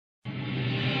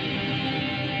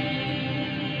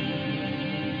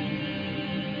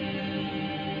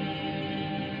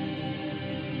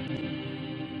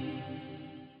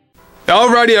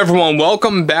Alrighty everyone,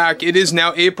 welcome back. It is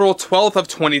now April 12th of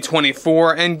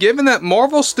 2024, and given that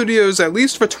Marvel Studios, at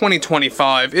least for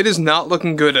 2025, it is not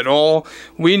looking good at all.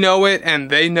 We know it, and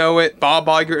they know it. Bob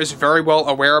Iger is very well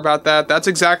aware about that. That's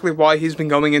exactly why he's been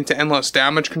going into endless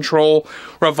damage control,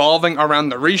 revolving around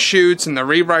the reshoots and the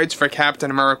rewrites for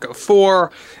Captain America 4,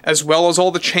 as well as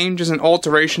all the changes and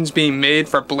alterations being made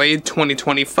for Blade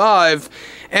 2025,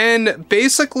 and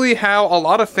basically how a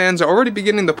lot of fans are already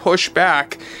beginning to push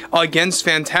back against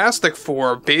Fantastic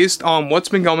Four based on what's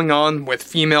been going on with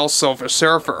female Silver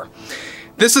Surfer.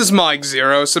 This is Mike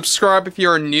Zero. Subscribe if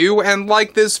you're new and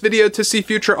like this video to see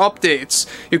future updates.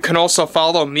 You can also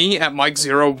follow me at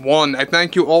Mike01. I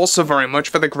thank you all so very much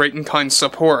for the great and kind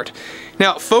support.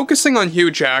 Now, focusing on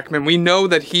Hugh Jackman, we know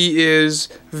that he is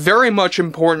very much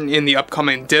important in the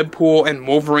upcoming Deadpool and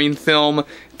Wolverine film.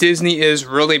 Disney is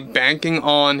really banking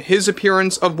on his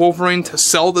appearance of Wolverine to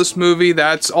sell this movie.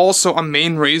 That's also a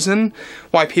main reason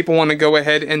why people want to go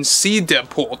ahead and see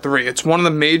Deadpool 3. It's one of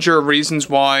the major reasons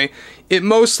why it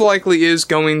most likely is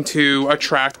going to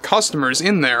attract customers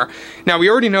in there. Now, we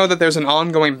already know that there's an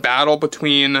ongoing battle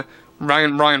between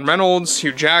Ryan Reynolds,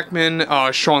 Hugh Jackman,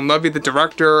 Sean Levy, the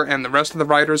director, and the rest of the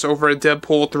writers over at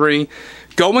Deadpool 3,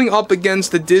 going up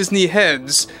against the Disney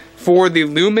heads for the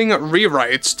looming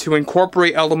rewrites to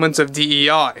incorporate elements of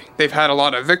DEI. They've had a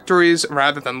lot of victories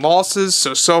rather than losses,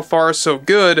 so far so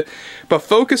good, but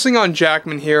focusing on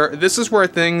Jackman here, this is where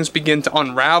things begin to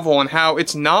unravel and how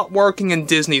it's not working in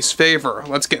Disney's favor.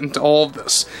 Let's get into all of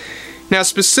this. Now,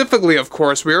 specifically, of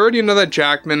course, we already know that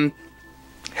Jackman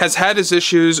has had his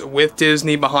issues with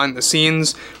Disney behind the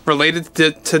scenes related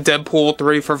to Deadpool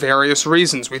 3 for various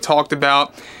reasons. We talked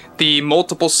about the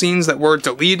multiple scenes that were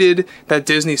deleted that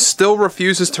Disney still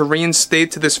refuses to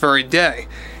reinstate to this very day.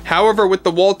 However, with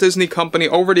the Walt Disney Company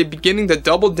already beginning to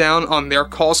double down on their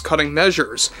cost-cutting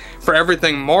measures for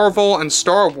everything Marvel and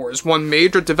Star Wars, one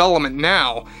major development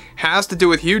now has to do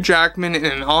with Hugh Jackman in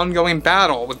an ongoing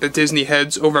battle with the Disney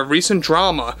heads over recent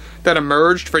drama that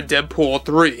emerged for Deadpool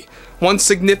 3. One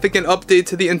significant update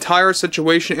to the entire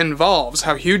situation involves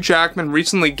how Hugh Jackman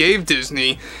recently gave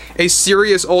Disney a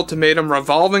serious ultimatum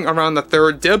revolving around the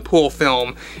third Deadpool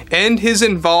film and his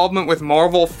involvement with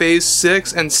Marvel Phase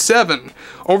 6 and 7.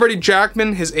 Already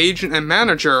Jackman, his agent and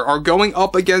manager, are going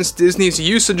up against Disney's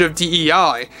usage of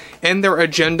DEI and their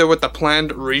agenda with the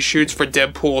planned reshoots for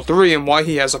Deadpool 3 and why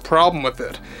he has a problem with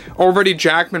it. Already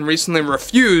Jackman recently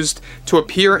refused to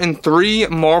appear in 3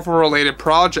 Marvel-related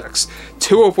projects,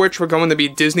 2 of which were going to be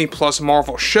Disney Plus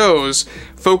Marvel shows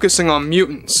focusing on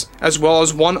mutants, as well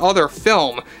as one other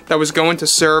film that was going to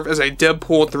serve as a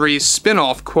Deadpool 3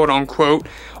 spin-off, quote-unquote.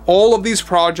 All of these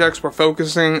projects were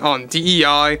focusing on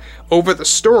DEI over the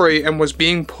story and was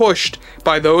being pushed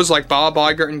by those like Bob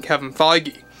Iger and Kevin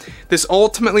Feige. This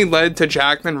ultimately led to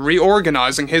Jackman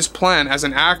reorganizing his plan as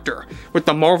an actor with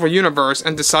the Marvel Universe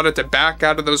and decided to back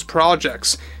out of those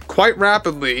projects quite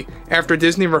rapidly after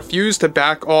Disney refused to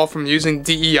back off from using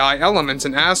DEI elements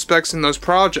and aspects in those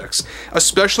projects,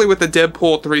 especially with the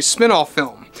Deadpool 3 spin-off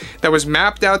film that was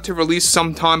mapped out to release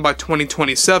sometime by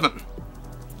 2027.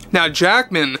 Now,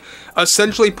 Jackman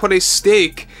essentially put a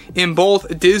stake in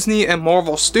both Disney and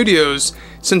Marvel Studios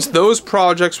since those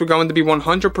projects were going to be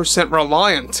 100%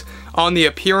 reliant on the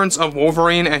appearance of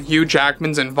Wolverine and Hugh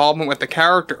Jackman's involvement with the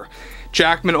character.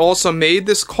 Jackman also made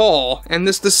this call and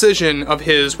this decision of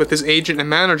his with his agent and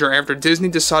manager after Disney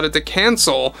decided to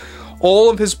cancel all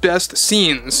of his best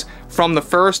scenes from the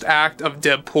first act of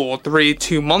Deadpool 3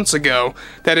 2 months ago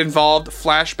that involved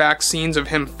flashback scenes of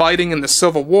him fighting in the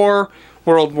Civil War,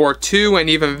 World War II, and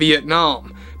even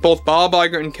Vietnam. Both Bob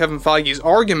Iger and Kevin Feige's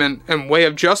argument and way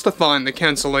of justifying the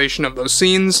cancellation of those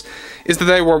scenes is that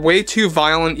they were way too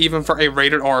violent even for a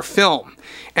rated R film.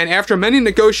 And after many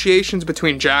negotiations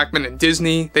between Jackman and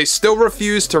Disney, they still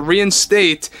refused to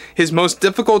reinstate his most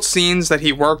difficult scenes that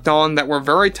he worked on that were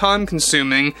very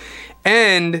time-consuming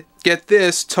and, get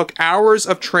this, took hours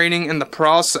of training in the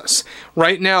process.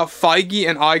 Right now, Feige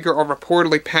and Iger are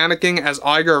reportedly panicking as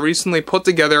Iger recently put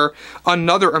together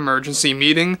another emergency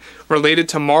meeting related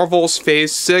to Marvel's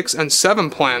Phase 6 and 7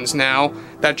 plans now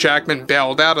that Jackman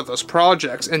bailed out of those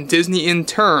projects, and Disney in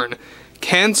turn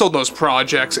canceled those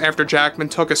projects after Jackman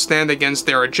took a stand against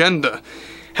their agenda.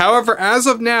 However, as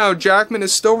of now, Jackman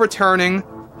is still returning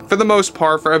for the most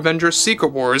part for Avengers Secret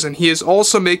Wars, and he is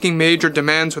also making major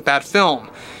demands with that film.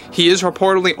 He is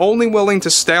reportedly only willing to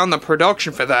stay on the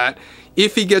production for that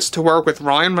if he gets to work with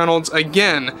Ryan Reynolds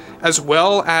again, as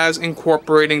well as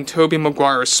incorporating Tobey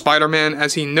Maguire's Spider-Man,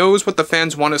 as he knows what the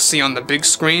fans want to see on the big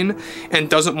screen and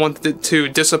doesn't want it to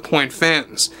disappoint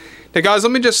fans. Now guys,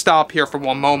 let me just stop here for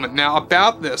one moment. Now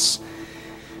about this,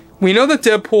 We know that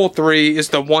Deadpool 3 is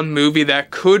the one movie that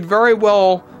could very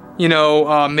well,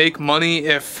 make money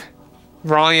if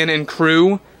Ryan and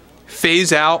crew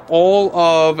phase out all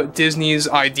of Disney's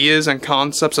ideas and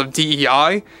concepts of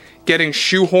DEI getting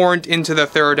shoehorned into the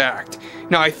third act.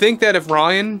 Now, I think that if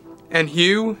Ryan and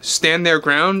Hugh stand their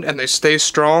ground and they stay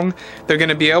strong, they're going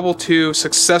to be able to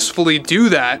successfully do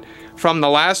that from the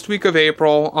last week of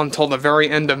April until the very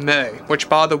end of May, which,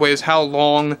 by the way, is how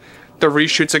long the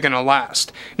reshoots are going to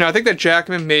last. Now, I think that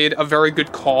Jackman made a very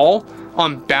good call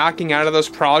on backing out of those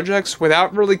projects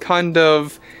without really kind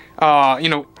of,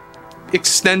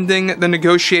 extending the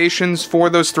negotiations for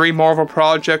those 3 Marvel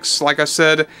projects. Like I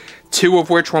said, 2 of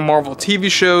which were Marvel TV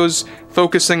shows,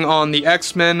 focusing on the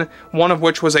X-Men, one of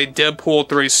which was a Deadpool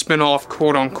 3 spin-off,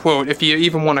 quote-unquote, if you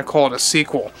even want to call it a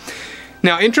sequel.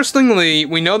 Now, interestingly,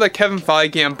 we know that Kevin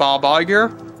Feige and Bob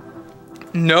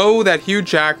Iger know that Hugh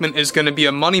Jackman is going to be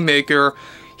a moneymaker.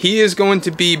 He is going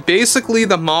to be basically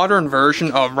the modern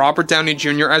version of Robert Downey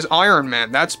Jr. as Iron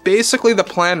Man. That's basically the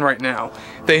plan right now.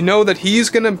 They know that he's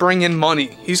going to bring in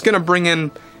money. He's going to bring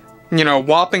in,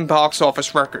 whopping box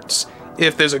office records.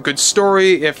 If there's a good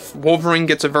story, if Wolverine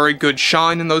gets a very good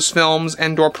shine in those films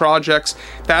and/or projects,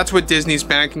 that's what Disney's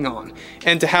banking on.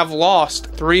 And to have lost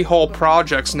 3 whole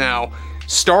projects now,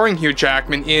 starring Hugh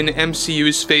Jackman in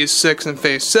MCU's Phase 6 and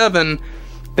Phase 7,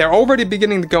 they're already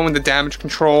beginning to go into damage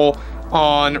control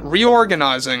on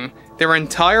reorganizing their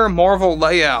entire Marvel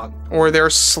layout, or their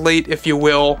slate, if you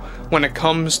will, when it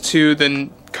comes to the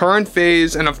current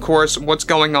phase and, of course, what's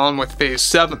going on with Phase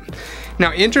 7.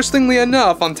 Now, interestingly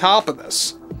enough, on top of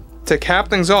this, to cap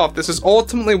things off, this is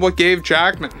ultimately what gave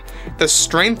Jackman the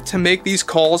strength to make these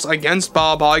calls against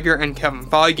Bob Iger and Kevin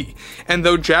Feige. And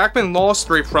though Jackman lost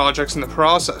 3 projects in the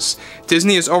process,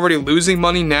 Disney is already losing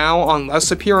money now on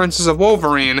less appearances of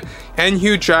Wolverine and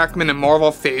Hugh Jackman in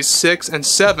Marvel Phase 6 and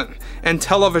 7, and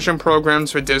television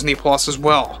programs for Disney Plus as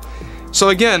well. So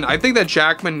again, I think that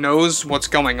Jackman knows what's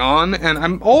going on, and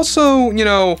I'm also,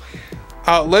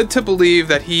 led to believe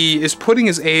that he is putting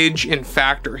his age in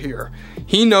factor here.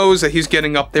 He knows that he's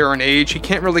getting up there in age. He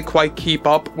can't really quite keep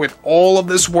up with all of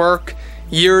this work,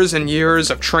 years and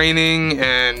years of training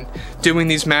and doing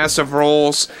these massive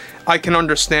roles. I can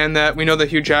understand that. We know that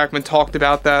Hugh Jackman talked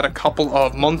about that a couple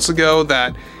of months ago,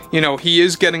 that, he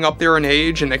is getting up there in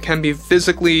age and it can be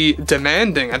physically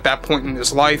demanding at that point in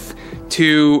his life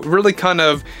to really kind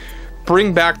of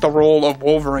bring back the role of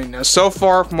Wolverine. Now, so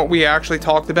far from what we actually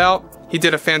talked about, he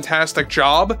did a fantastic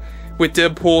job with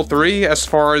Deadpool 3 as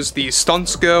far as the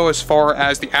stunts go, as far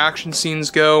as the action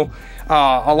scenes go.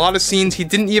 A lot of scenes he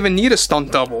didn't even need a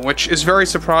stunt double, which is very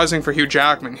surprising for Hugh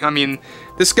Jackman. I mean,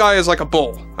 this guy is like a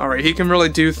bull, alright? He can really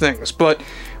do things. But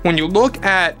when you look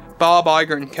at Bob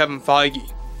Iger and Kevin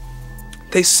Feige,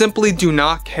 they simply do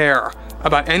not care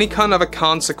about any kind of a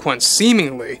consequence,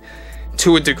 seemingly,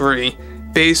 to a degree,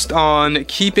 based on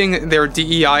keeping their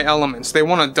DEI elements. They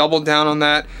want to double down on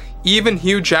that. Even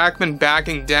Hugh Jackman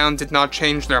backing down did not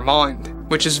change their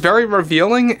mind, which is very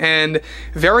revealing and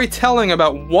very telling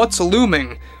about what's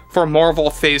looming for Marvel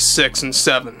Phase 6 and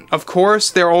 7. Of course,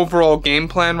 their overall game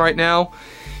plan right now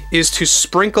is to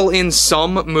sprinkle in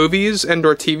some movies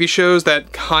and/or TV shows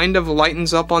that kind of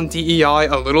lightens up on DEI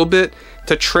a little bit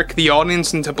to trick the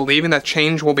audience into believing that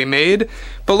change will be made.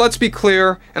 But let's be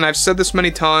clear, and I've said this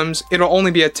many times, it'll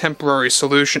only be a temporary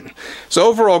solution. So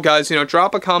overall, guys,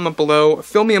 drop a comment below,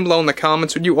 fill me in below in the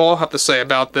comments what you all have to say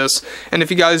about this. And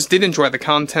if you guys did enjoy the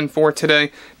content for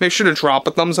today, make sure to drop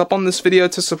a thumbs up on this video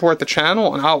to support the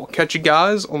channel, and I will catch you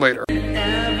guys later.